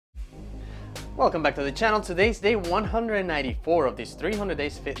Welcome back to the channel. Today's day 194 of this 300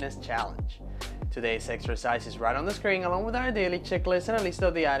 days fitness challenge. Today's exercise is right on the screen along with our daily checklist and a list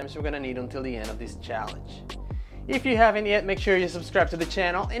of the items we're going to need until the end of this challenge. If you haven't yet, make sure you subscribe to the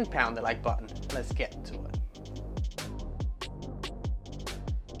channel and pound the like button. Let's get to it.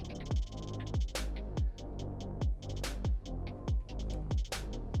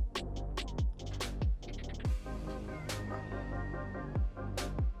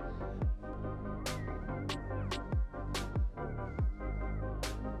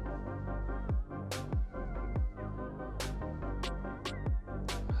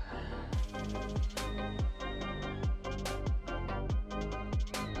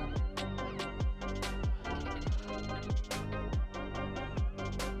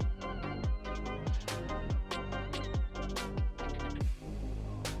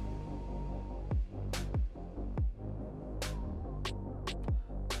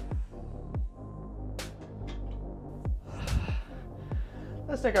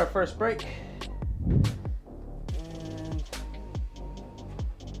 Let's take our first break.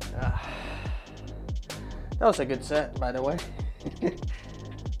 That was a good set, by the way.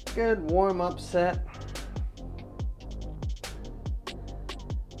 Good warm-up set.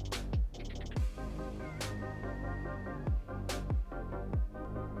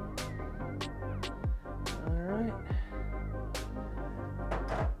 All right.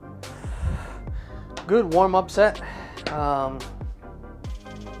 Good warm-up set.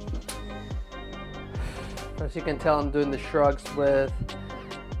 As you can tell, I'm doing the shrugs with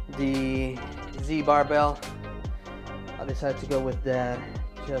the Z barbell. I decided to go with that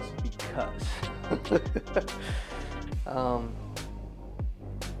just because.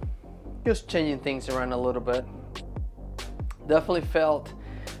 Just changing things around a little bit. Definitely felt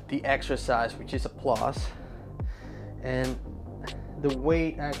the exercise, which is a plus. And the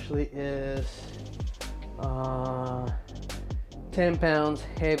weight actually is 10 pounds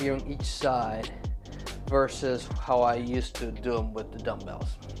heavier on each side versus how I used to do them with the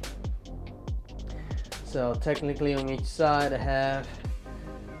dumbbells. So technically on each side I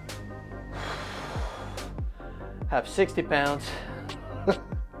have 60 pounds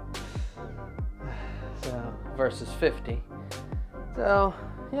so versus 50. So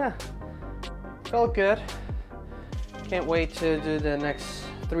yeah, felt good. Can't wait to do the next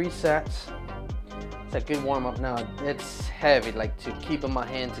 3 sets. It's a good warm-up now. It's heavy, like to keep in my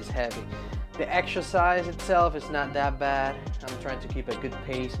hands is heavy. The exercise itself is not that bad. I'm trying to keep a good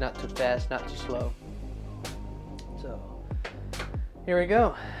pace, not too fast, not too slow. So here we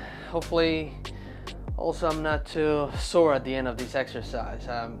go. Hopefully also I'm not too sore at the end of this exercise.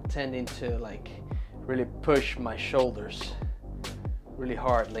 I'm tending to like really push my shoulders really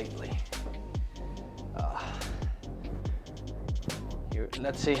hard lately.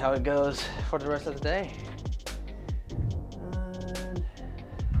 Let's see how it goes for the rest of the day.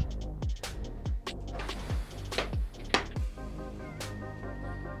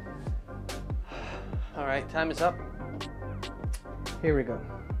 All right, time is up. Here we go.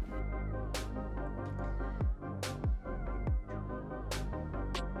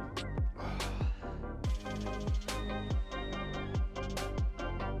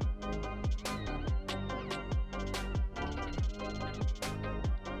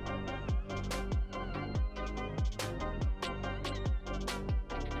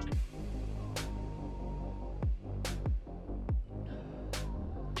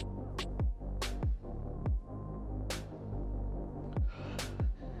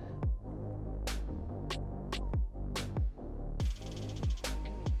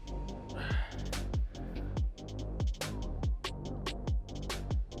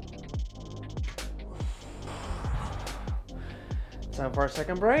 Time for a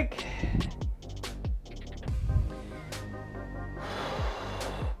second break.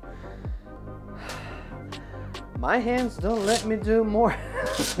 My hands don't let me do more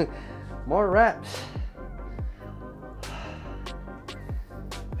more reps.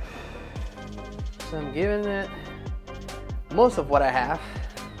 So I'm giving it most of what I have.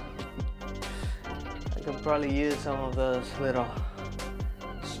 I could probably use some of those little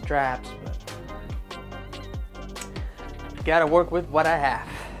straps, but gotta work with what I have.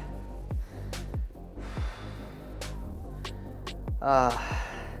 Now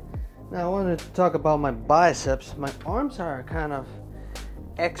I wanted to talk about my biceps. My arms are kind of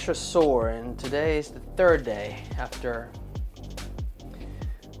extra sore, and today is the 3rd day after,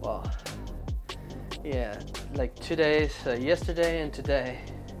 well, yeah, like 2 days, yesterday and today.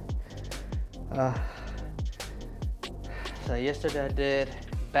 So yesterday I did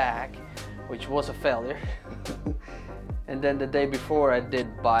back, which was a failure. And then the day before I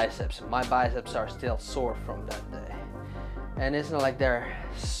did biceps. My biceps are still sore from that day. And it's not like they're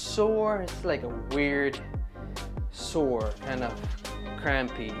sore, it's like a weird sore, kind of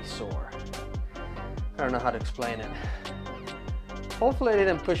crampy sore. I don't know how to explain it. Hopefully I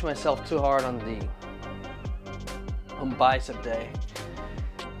didn't push myself too hard on bicep day.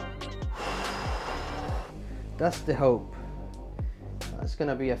 That's the hope. It's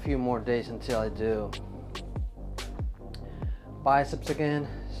gonna be a few more days until I do biceps again,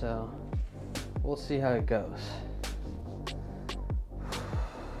 so we'll see how it goes.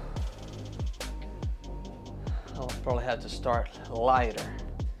 I'll probably have to start lighter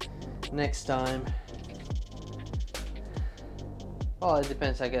next time. Well, it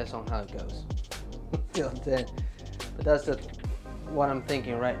depends, I guess, on how it goes. Till then. But that's what I'm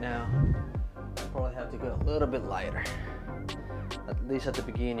thinking right now. I'll probably have to go a little bit lighter, at least at the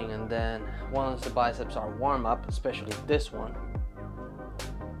beginning, and then once the biceps are warm up, especially this one,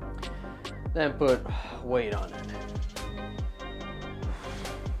 then put weight on it.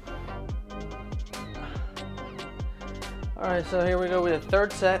 Alright, so here we go with the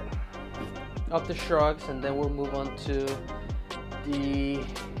third set of the shrugs, and then we'll move on to the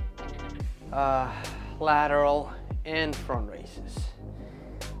lateral and front raises.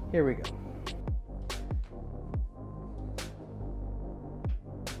 Here we go.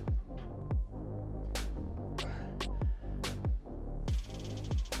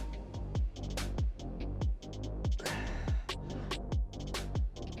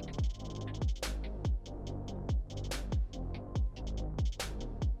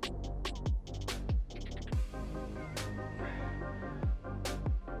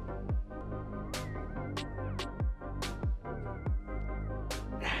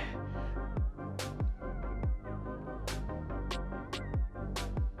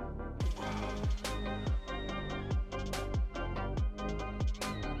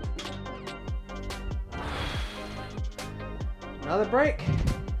 Another break.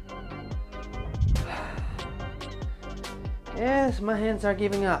 Yes, my hands are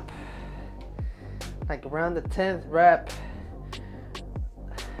giving up. Like around the 10th rep,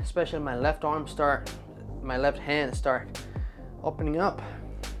 especially my left hand start opening up.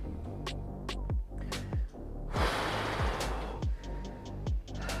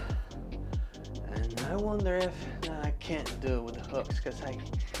 And I wonder if I can't do it with the hooks, because I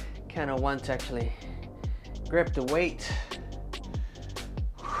kind of want to actually grip the weight.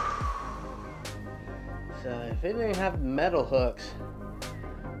 So if it didn't have metal hooks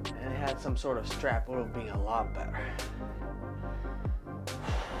and it had some sort of strap, it would have been a lot better.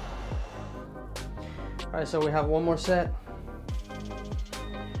 Alright, so we have one more set.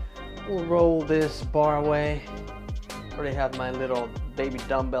 We'll roll this bar away. Already have my little baby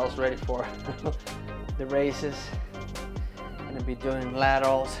dumbbells ready for the raises. Gonna be doing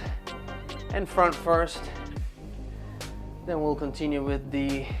laterals and front first. Then we'll continue with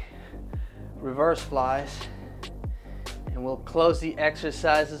the reverse flies, and we'll close the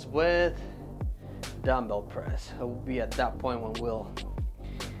exercises with dumbbell press. It will be at that point when we'll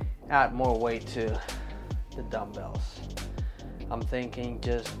add more weight to the dumbbells. I'm thinking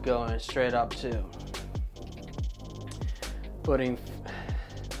just going straight up to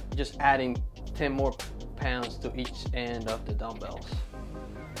just adding 10 more pounds to each end of the dumbbells.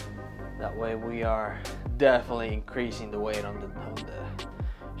 That way we are definitely increasing the weight on the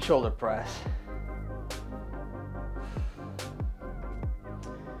shoulder press.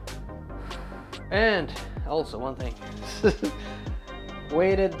 And also one thing,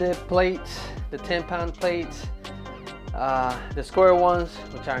 weighted the plates, the 10-pound plates, the square ones,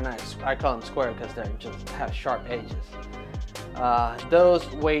 which are nice. I call them square because they just have sharp edges. Those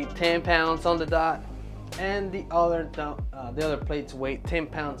weigh 10 pounds on the dot, and the other plates weigh 10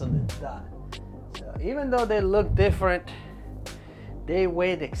 pounds on the dot. So even though they look different, they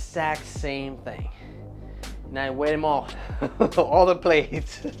weigh the exact same thing. And I weighed them all, all the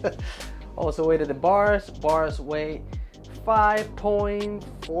plates. Also weighted the bars. Bars weigh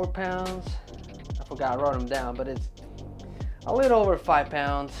 5.4 pounds. I forgot, I wrote them down, but it's a little over 5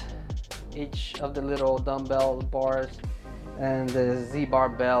 pounds each of the little dumbbell bars. And the Z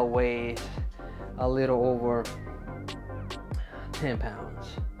barbell weighs a little over 10 pounds.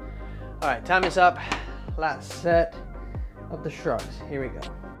 All right, time is up. Last set of the shrugs. Here we go.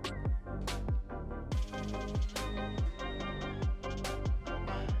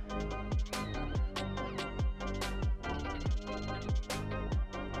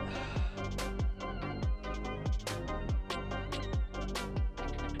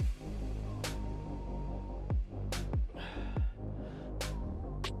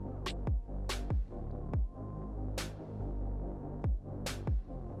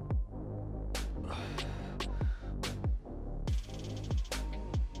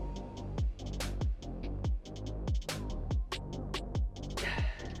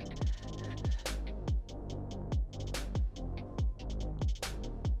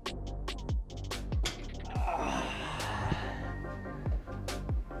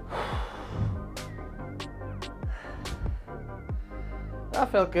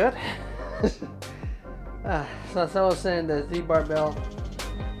 that felt good. So as I was saying, the Z barbell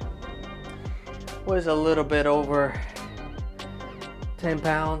was a little bit over 10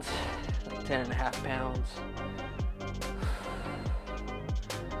 pounds, like 10 and a half pounds.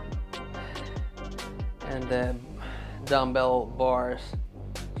 And the dumbbell bars,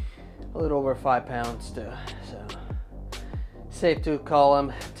 a little over 5 pounds too. So safe to call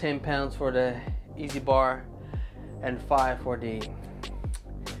them 10 pounds for the easy bar and 5 for the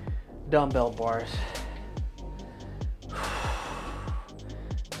dumbbell bars.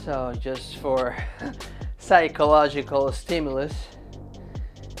 So just for psychological stimulus,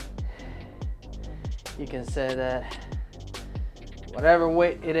 you can say that whatever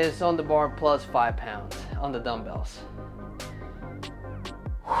weight it is on the bar plus 5 pounds on the dumbbells.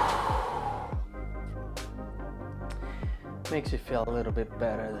 Makes you feel a little bit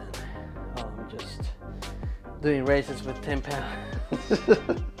better than just doing races with 10 pounds.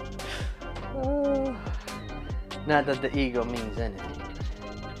 Not that the ego means anything.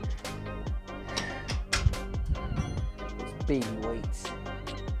 It's baby weights.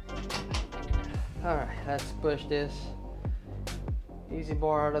 Alright, let's push this easy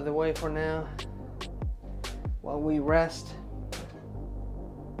bar out of the way for now while we rest.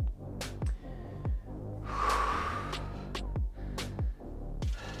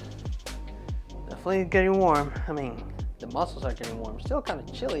 Definitely getting warm. I mean, the muscles are getting warm. Still kind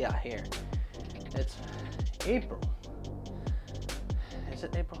of chilly out here. It's April. Is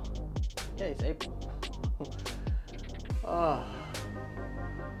it April? Yeah, it's April. Oh.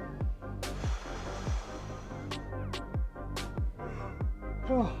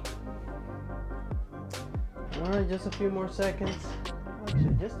 Alright, just a few more seconds.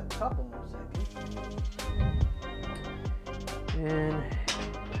 Actually, just a couple more seconds. And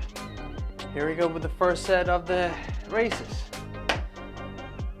here we go with the first set of the races.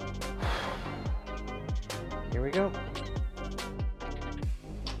 Here we go.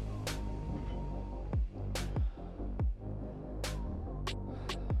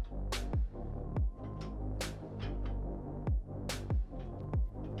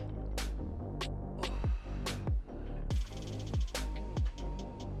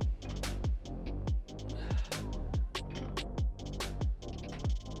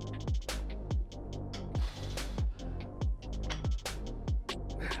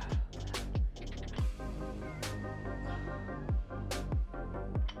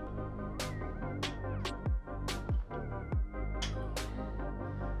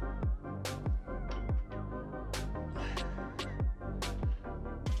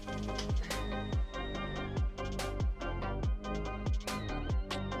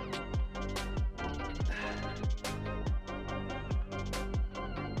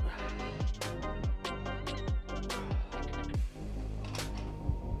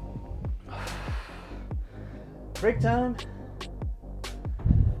 Break time.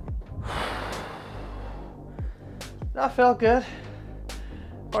 That felt good.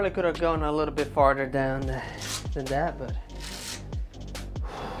 Probably could have gone a little bit farther down than that, but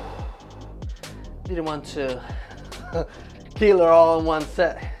didn't want to kill her all in one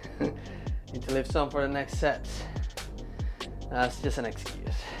set. Need to leave some for the next sets. That's just an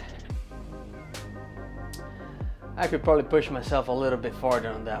excuse. I could probably push myself a little bit farther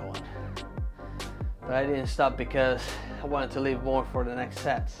on that one. But I didn't stop because I wanted to leave more for the next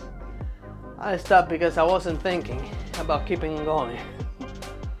sets. I stopped because I wasn't thinking about keeping going.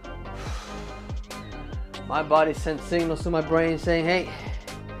 My body sent signals to my brain saying, hey,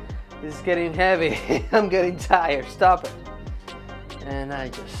 this is getting heavy. I'm getting tired. Stop it. And I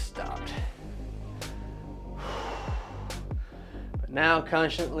just stopped. But now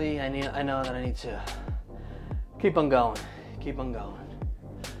consciously, I know that I need to keep on going. Keep on going.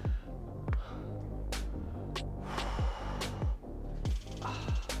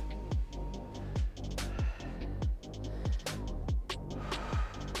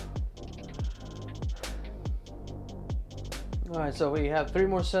 Alright, so we have 3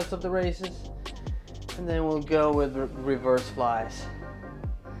 more sets of the races, and then we'll go with reverse flies.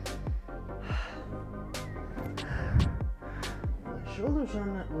 My shoulders are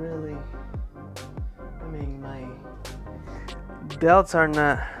not really, I mean, my delts are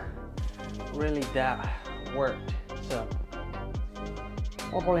not really that worked, so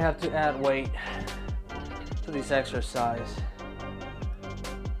I'll probably have to add weight to this exercise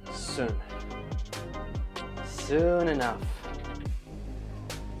soon enough.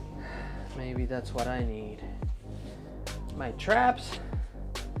 Maybe that's what I need. My traps,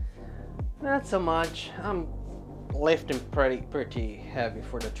 not so much. I'm lifting pretty heavy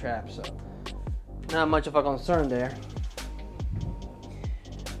for the traps, so not much of a concern there.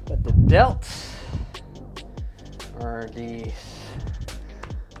 delts, or the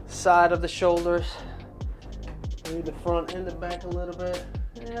side of the shoulders, maybe the front and the back a little bit.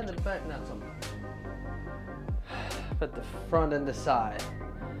 Yeah, the back not so much, but the front and the side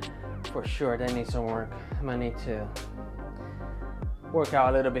for sure, they need some work. I might need to work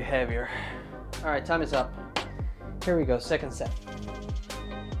out a little bit heavier. All right, time is up. Here we go, second set.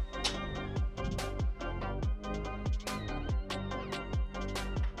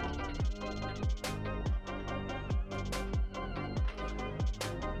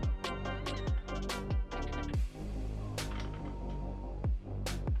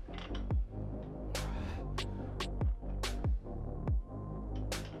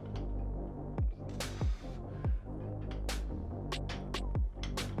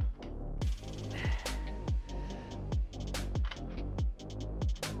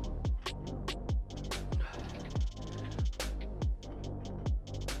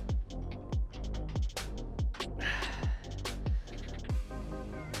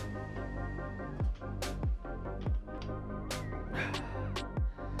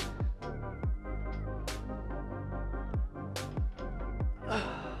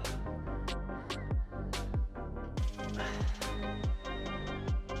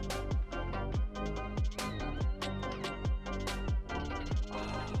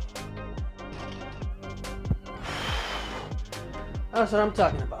 That's what I'm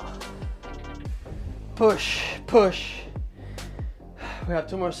talking about. Push, push. We have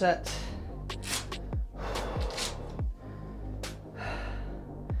 2 more sets.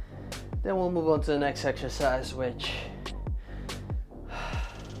 Then we'll move on to the next exercise, which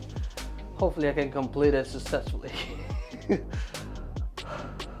hopefully I can complete it successfully.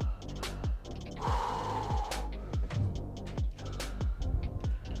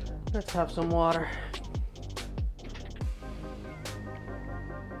 Let's have some water.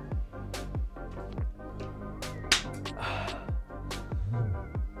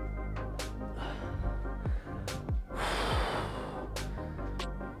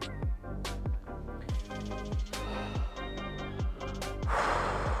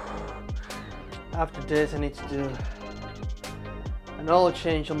 After this, I need to do an oil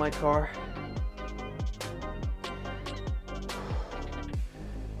change on my car.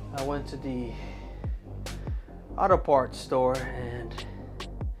 I went to the auto parts store and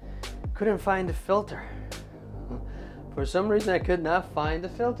couldn't find the filter. For some reason, I could not find the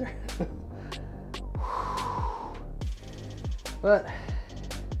filter. But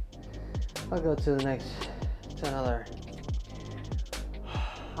I'll go to another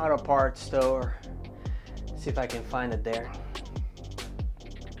auto parts store, see if I can find it there.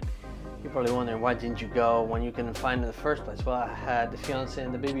 You're probably wondering, why didn't you go when you couldn't find it in the first place? Well, I had the fiance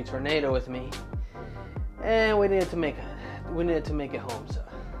and the baby Tornado with me, and we needed to make it home, so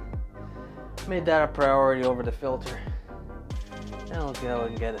made that a priority over the filter. And I'll go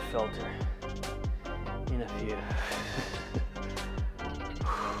and get a filter in a few.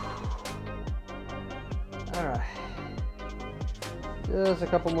 All right, just a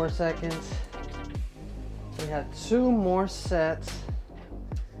couple more seconds. We have 2 more sets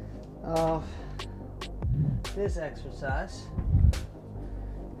of this exercise.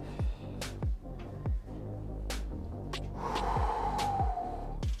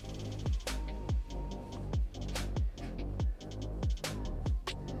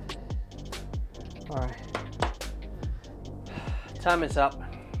 All right, time is up.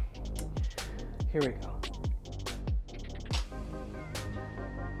 Here we go.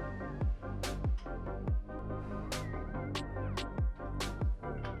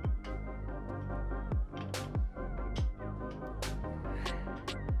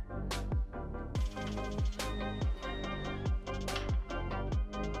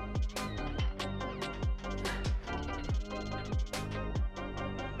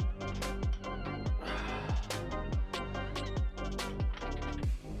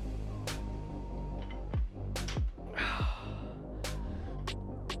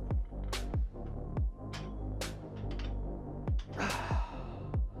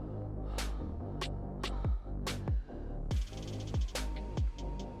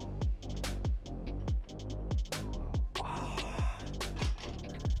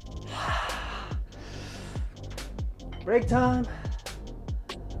 Break time.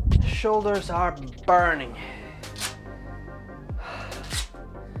 Shoulders are burning.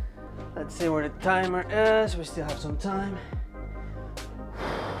 Let's see where the timer is. We still have some time.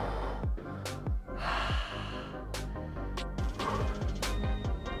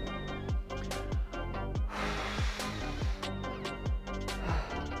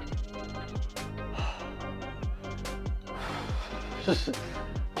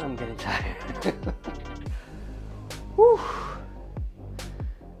 I'm getting tired. Whew.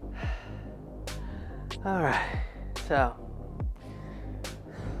 All right, so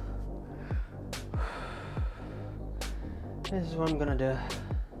this is what I'm gonna do.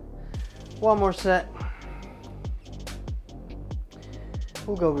 One more set.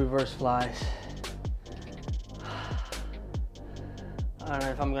 We'll go reverse flies. I don't know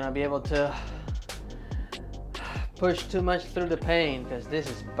if I'm gonna be able to push too much through the pain because this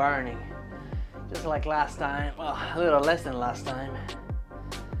is burning. Just like last time, well, a little less than last time.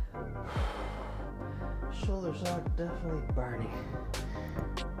 Shoulders are definitely burning.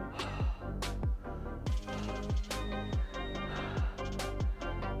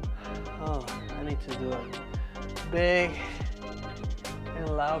 Oh, I need to do a big and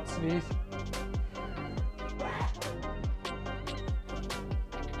loud sneeze.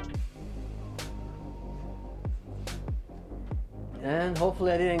 And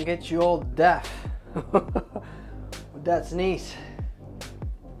hopefully I didn't get you all deaf with that sneeze.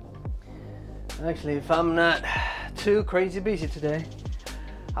 Actually, if I'm not too crazy busy today,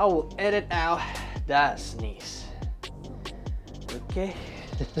 I will edit out that sneeze. Okay.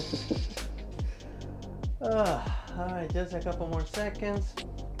 Alright, just a couple more seconds.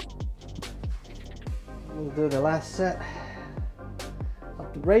 We'll do the last set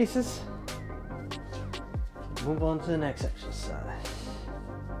of the races. Move on to the next exercise.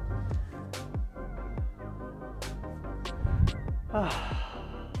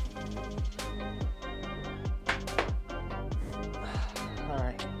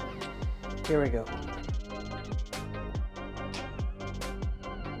 Alright, here we go.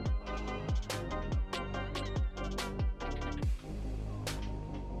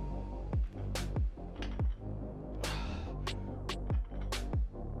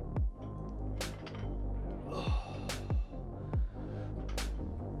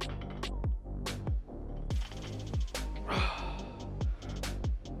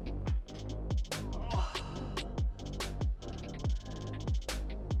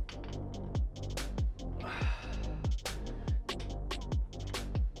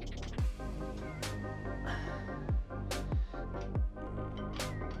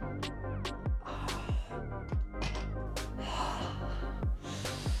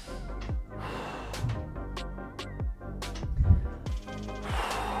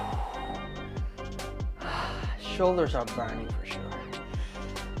 Shoulders are burning for sure.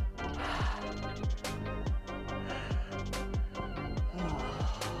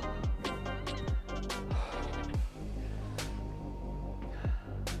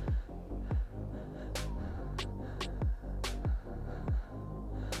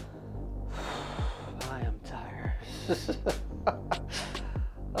 I am tired.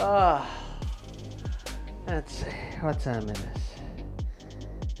 Let's see, what time it is?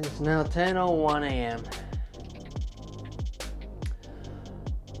 It's now 10:01 a.m.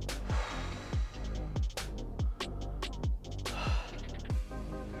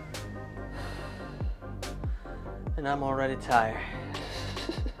 And I'm already tired.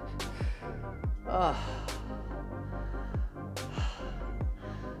 I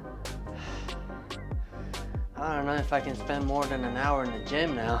don't know if I can spend more than an hour in the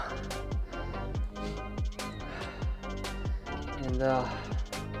gym now. And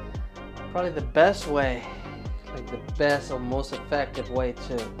probably the best way, like the best or most effective way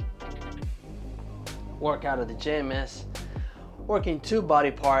to work out at the gym is working 2 body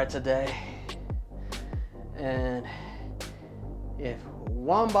parts a day. And if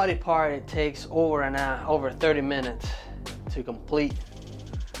one body part, it takes over 30 minutes to complete.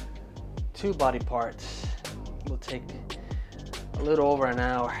 2 body parts will take a little over an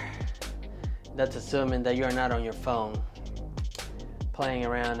hour. That's assuming that you're not on your phone playing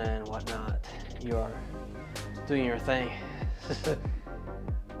around and whatnot. You're doing your thing.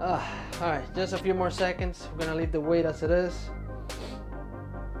 All right, just a few more seconds. We're gonna leave the weight as it is.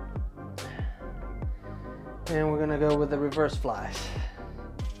 And we're gonna go with the reverse flies.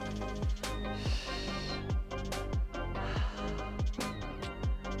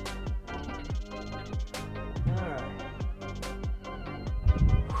 All right.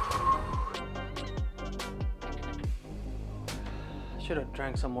 Should have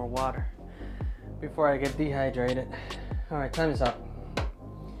drank some more water before I get dehydrated. All right, time is up.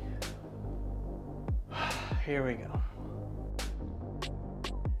 Here we go.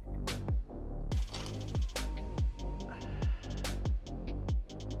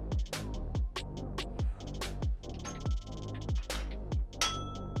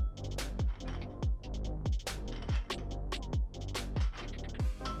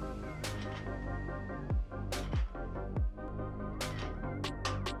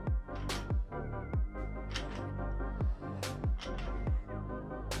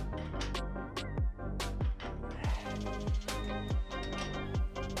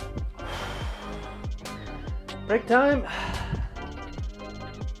 Break time.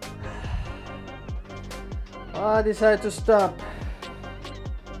 I decided to stop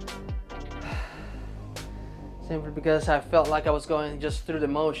simply because I felt like I was going just through the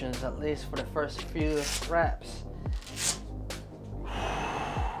motions, at least for the first few reps.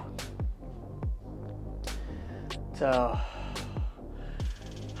 So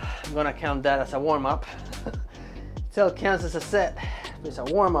I'm gonna count that as a warm-up. Still counts as a set. It's a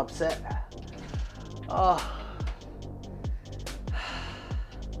warm-up set. Oh,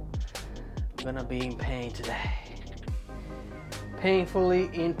 I'm gonna be in pain today. Painfully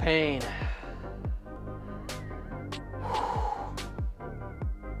in pain.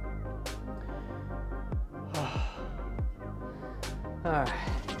 All right.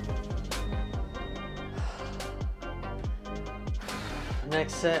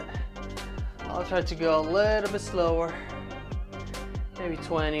 Next set, I'll try to go a little bit slower, maybe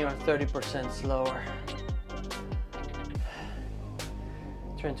 20 or 30% slower.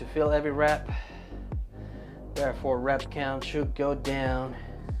 Trying to feel every rep, therefore rep count should go down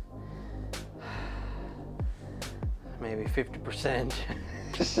maybe 50%.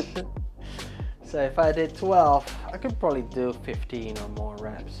 So if I did 12, I could probably do 15 or more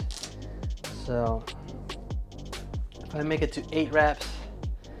reps. So if I make it to 8 reps,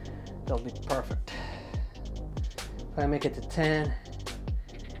 that'll be perfect. If I make it to 10,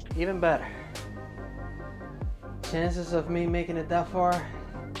 even better. Chances of me making it that far,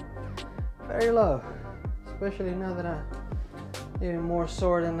 very low. Especially now that I'm even more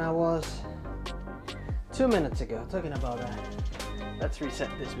sore than I was 2 minutes ago. Talking about that. Let's reset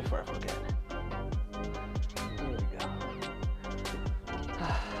this before I forget. Here we go.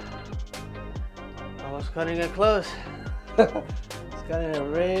 I was cutting it close. It's cutting it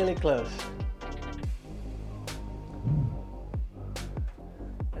really close.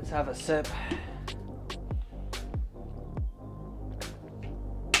 Let's have a sip.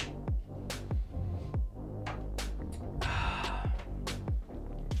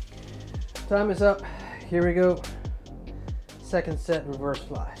 Time is up. Here we go. Second set, reverse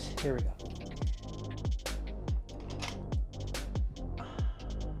flies. Here we go.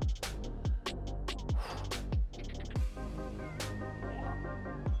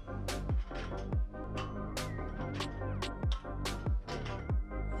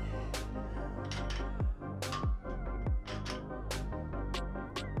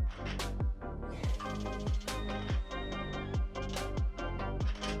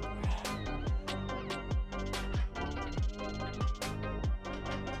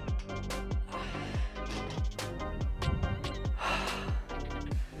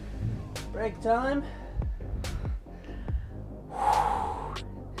 Break time. I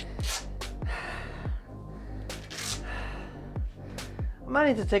might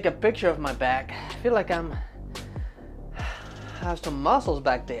need to take a picture of my back. I feel like I have some muscles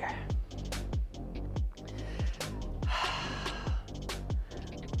back there.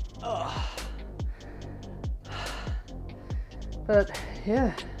 Oh. But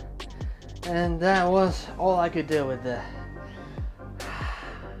yeah, and that was all I could do with the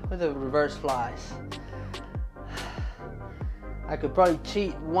reverse flies. I could probably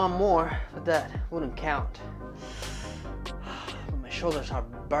cheat one more, but that wouldn't count. My shoulders are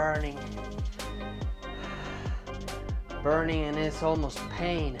burning, and it's almost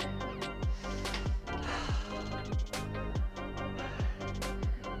pain.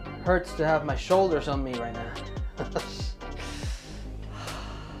 Hurts to have my shoulders on me right now.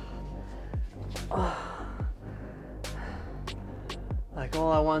 Like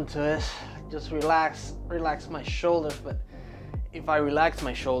all I want to is just relax my shoulders, but if I relax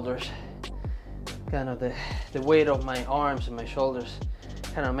my shoulders, kind of the weight of my arms and my shoulders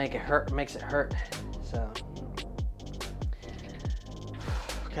kind of makes it hurt. So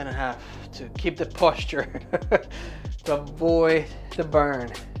kind of have to keep the posture to avoid the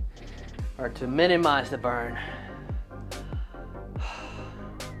burn or to minimize the burn.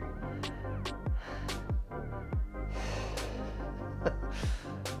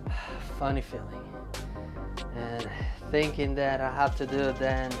 Funny feeling, and thinking that I have to do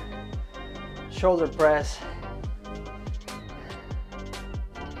then shoulder press.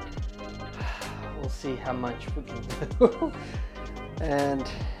 We'll see how much we can do. And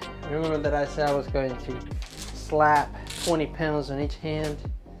remember that I said I was going to slap 20 pounds on each hand.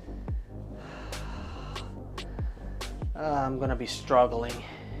 I'm gonna be struggling.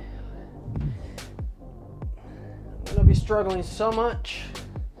 I'm gonna be struggling so much.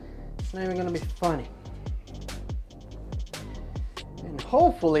 It's not even gonna be funny. And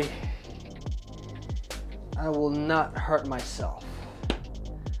hopefully I will not hurt myself.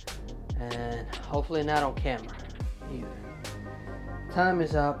 And hopefully not on camera. either. Time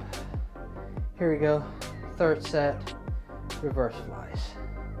is up. Here we go. Third set, reverse flies.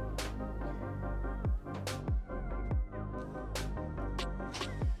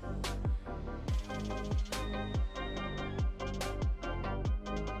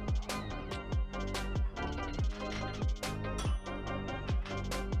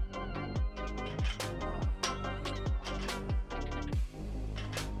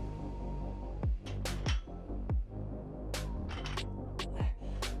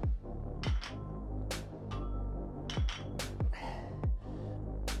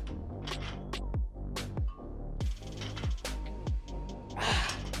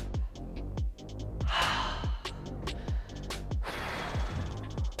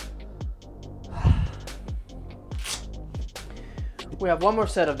 We have one more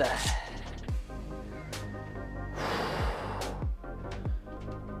set of that.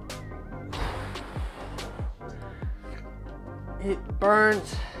 It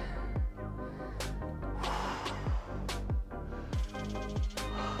burns.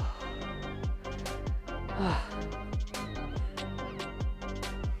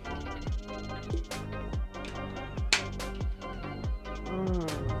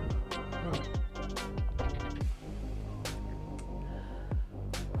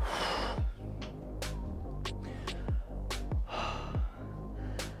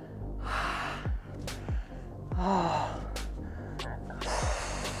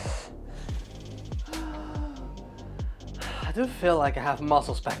 I do feel like I have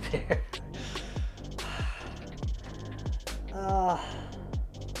muscles back there.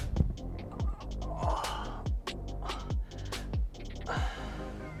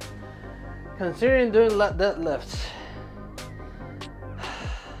 Considering doing deadlifts,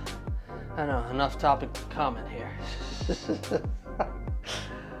 I know, enough topic to comment here.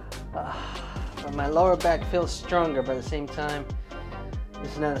 But my lower back feels stronger, but at the same time,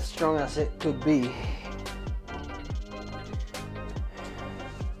 it's not as strong as it could be.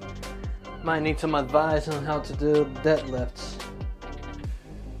 Might need some advice on how to do deadlifts,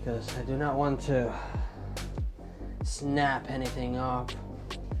 because I do not want to snap anything off.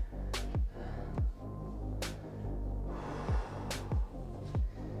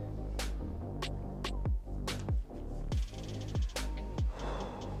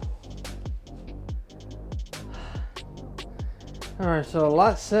 Alright, so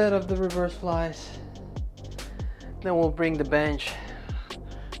last set of the reverse flies. Then we'll bring the bench.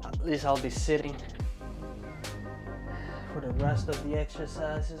 At least I'll be sitting for the rest of the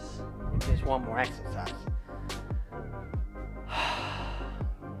exercises. Just one more exercise.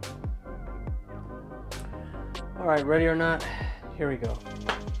 Alright, ready or not? Here we go.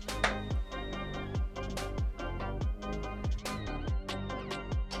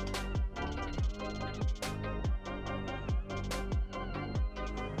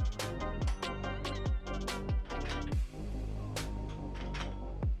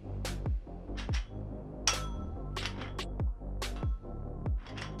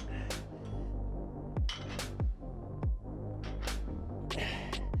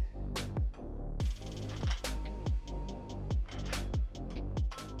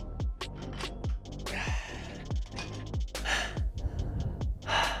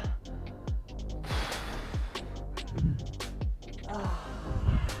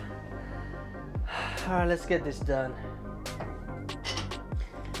 Alright, let's get this done.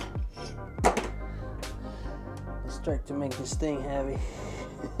 Let's try to make this thing heavy.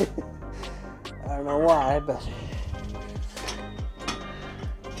 I don't know why, but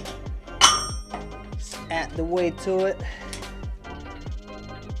just add the weight to it.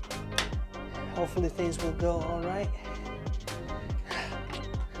 Hopefully things will go alright.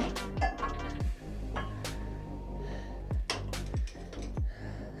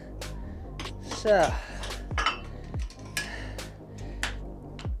 So,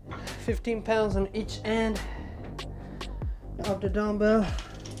 15 pounds on each end of the dumbbell.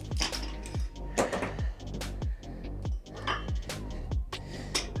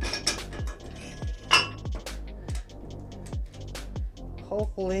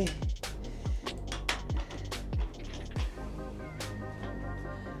 Hopefully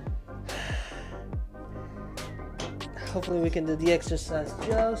we can do the exercise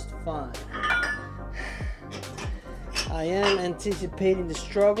just fine. I am anticipating the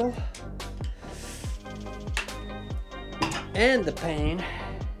struggle and the pain.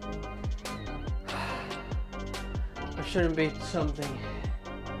 It shouldn't be something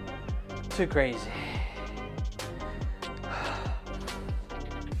too crazy.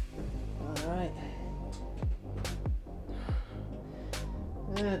 All right.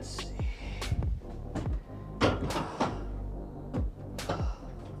 Let's see.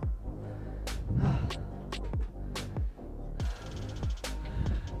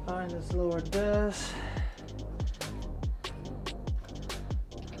 Alright, let's lower this.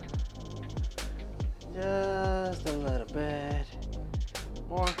 Just a little bit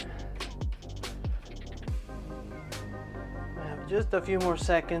more. We have just a few more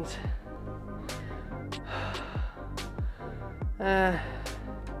seconds. That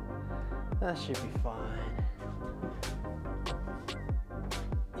should be fine.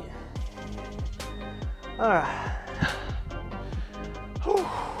 Yeah. All right.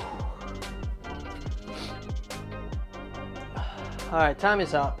 All right, time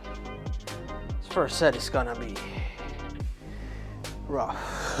is up. This first set is gonna be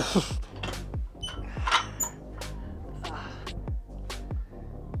rough.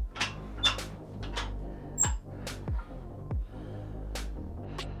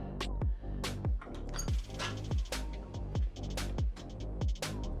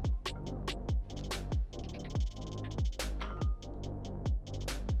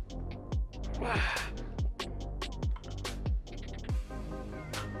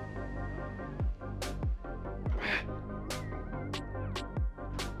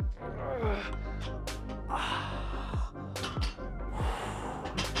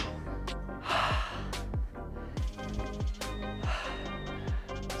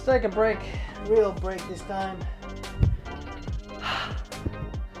 Let's take a break, real break this time.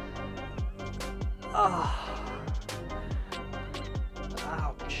 Ouch.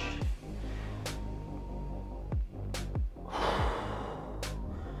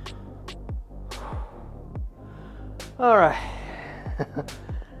 All right.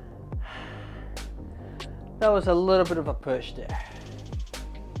 That was a little bit of a push there.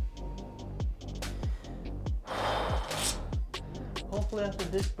 Hopefully after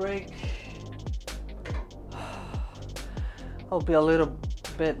this break, I'll be a little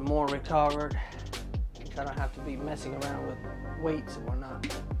bit more recovered. I don't have to be messing around with weights and whatnot.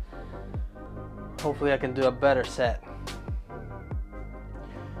 Hopefully I can do a better set.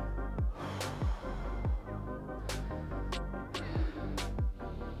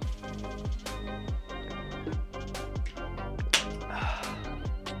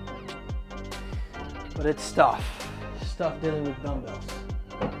 But it's tough dealing with dumbbells.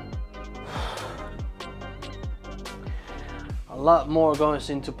 A lot more goes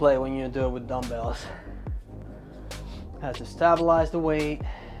into play when you do it with dumbbells. Has to stabilize the weight.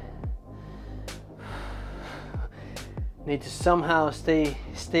 Need to somehow stay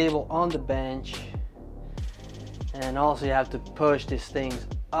stable on the bench. And also you have to push these things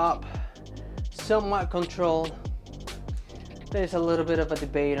up, somewhat controlled. There's a little bit of a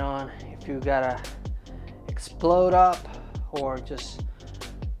debate on if you gotta explode up or just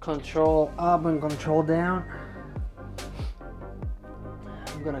control up and control down.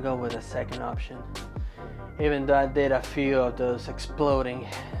 I'm gonna go with the second option, even though I did a few of those exploding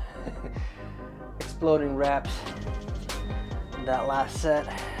reps in that last set.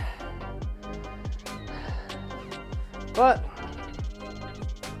 But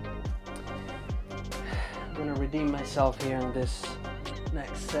I'm gonna redeem myself here in this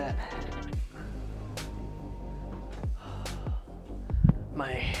next set.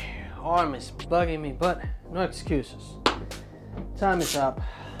 My arm is bugging me, but no excuses. Time is up.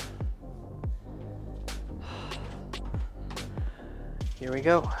 Here we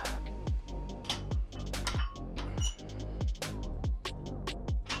go.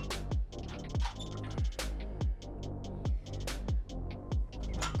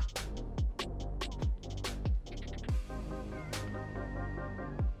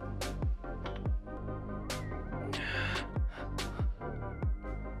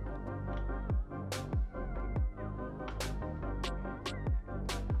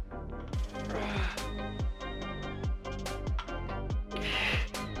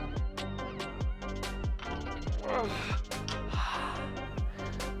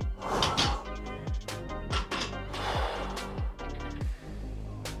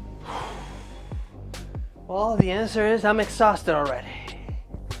 Well, the answer is I'm exhausted already.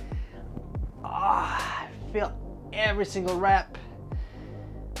 I feel every single rep,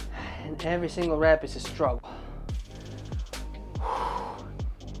 and every single rep is a struggle.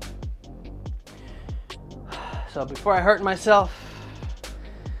 So before I hurt myself,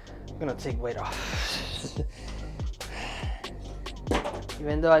 I'm gonna take weight off.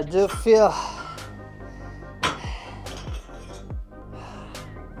 Even though I do feel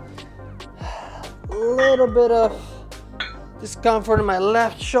a little bit of discomfort in my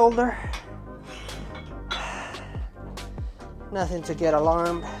left shoulder. Nothing to get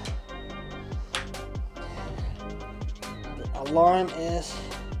alarmed. The alarm is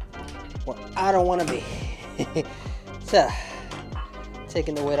where I don't want to be. So,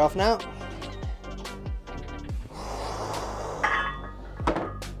 Taking the weight off now.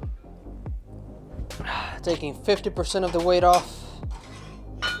 Taking 50% of the weight off.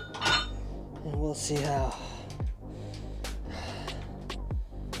 And we'll see how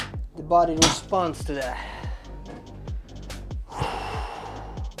the body responds to that.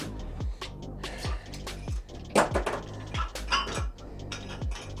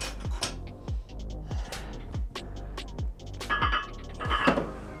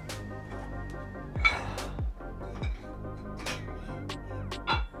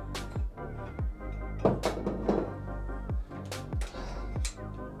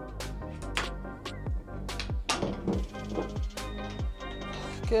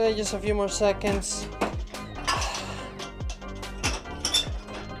 Okay, just a few more seconds.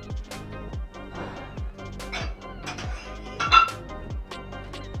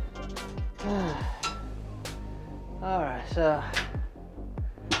 Alright, so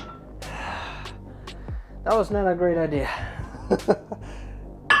that was not a great idea.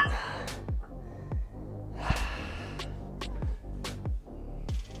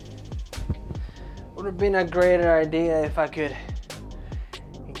 Would have been a greater idea if I could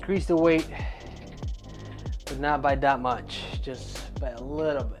increase the weight, but not by that much, just by a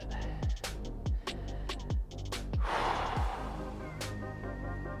little bit.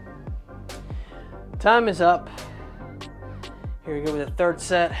 Time is up. Here we go with the third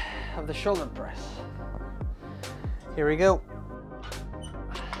set of the shoulder press. Here we go.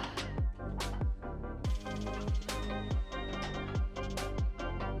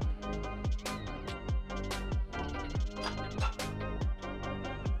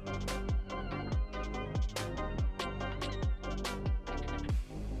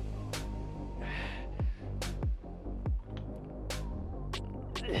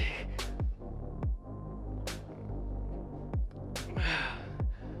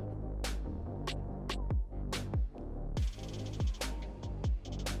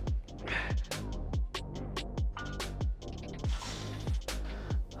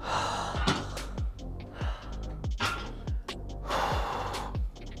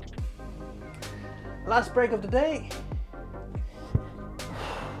 Last break of the day.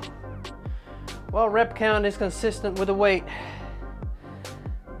 Well, rep count is consistent with the weight.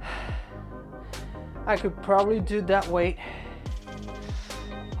 I could probably do that weight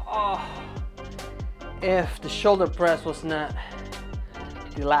if the shoulder press was not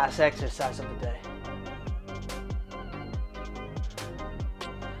the last exercise of the day.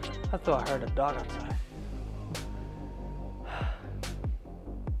 I thought I heard a dog outside.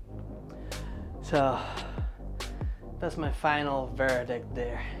 So that's my final verdict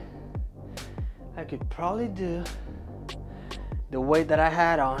there. I could probably do the weight that I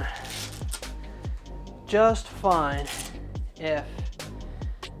had on just fine if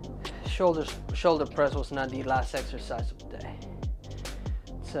shoulder press was not the last exercise of the day.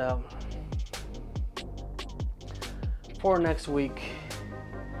 So for next week,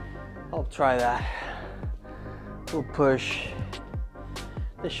 I'll try that. We'll push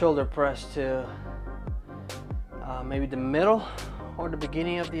the shoulder press to maybe the middle or the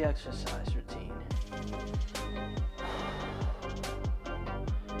beginning of the exercise routine.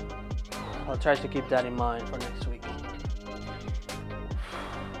 I'll try to keep that in mind for next week.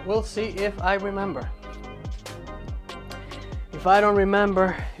 We'll see if I remember. If I don't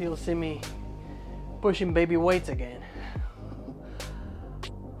remember, you'll see me pushing baby weights again.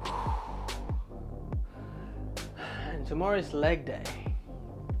 And tomorrow is leg day.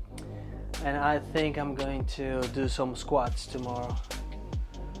 And I think I'm going to do some squats tomorrow.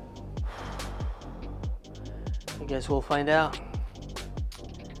 I guess we'll find out.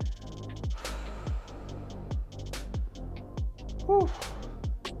 Whew.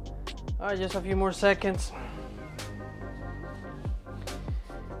 All right, just a few more seconds.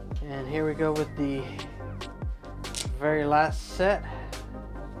 And here we go with the very last set.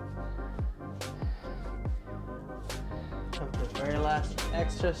 The very last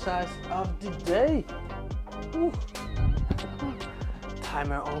exercise of the day. Whew.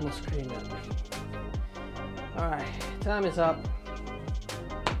 Timer almost screamed at me. All right, time is up.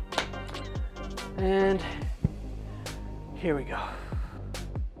 And here we go.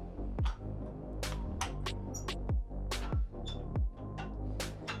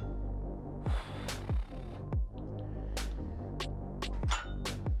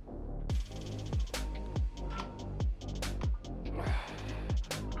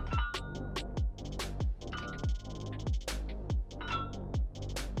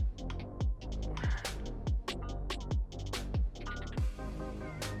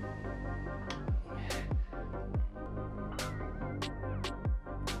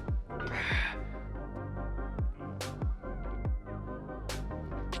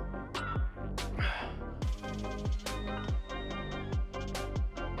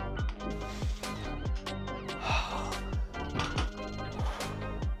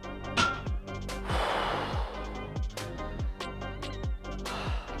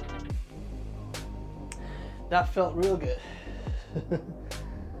 That felt real good.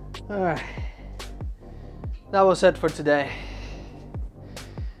 All right. That was it for today.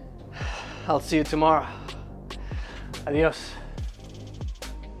 I'll see you tomorrow. Adios.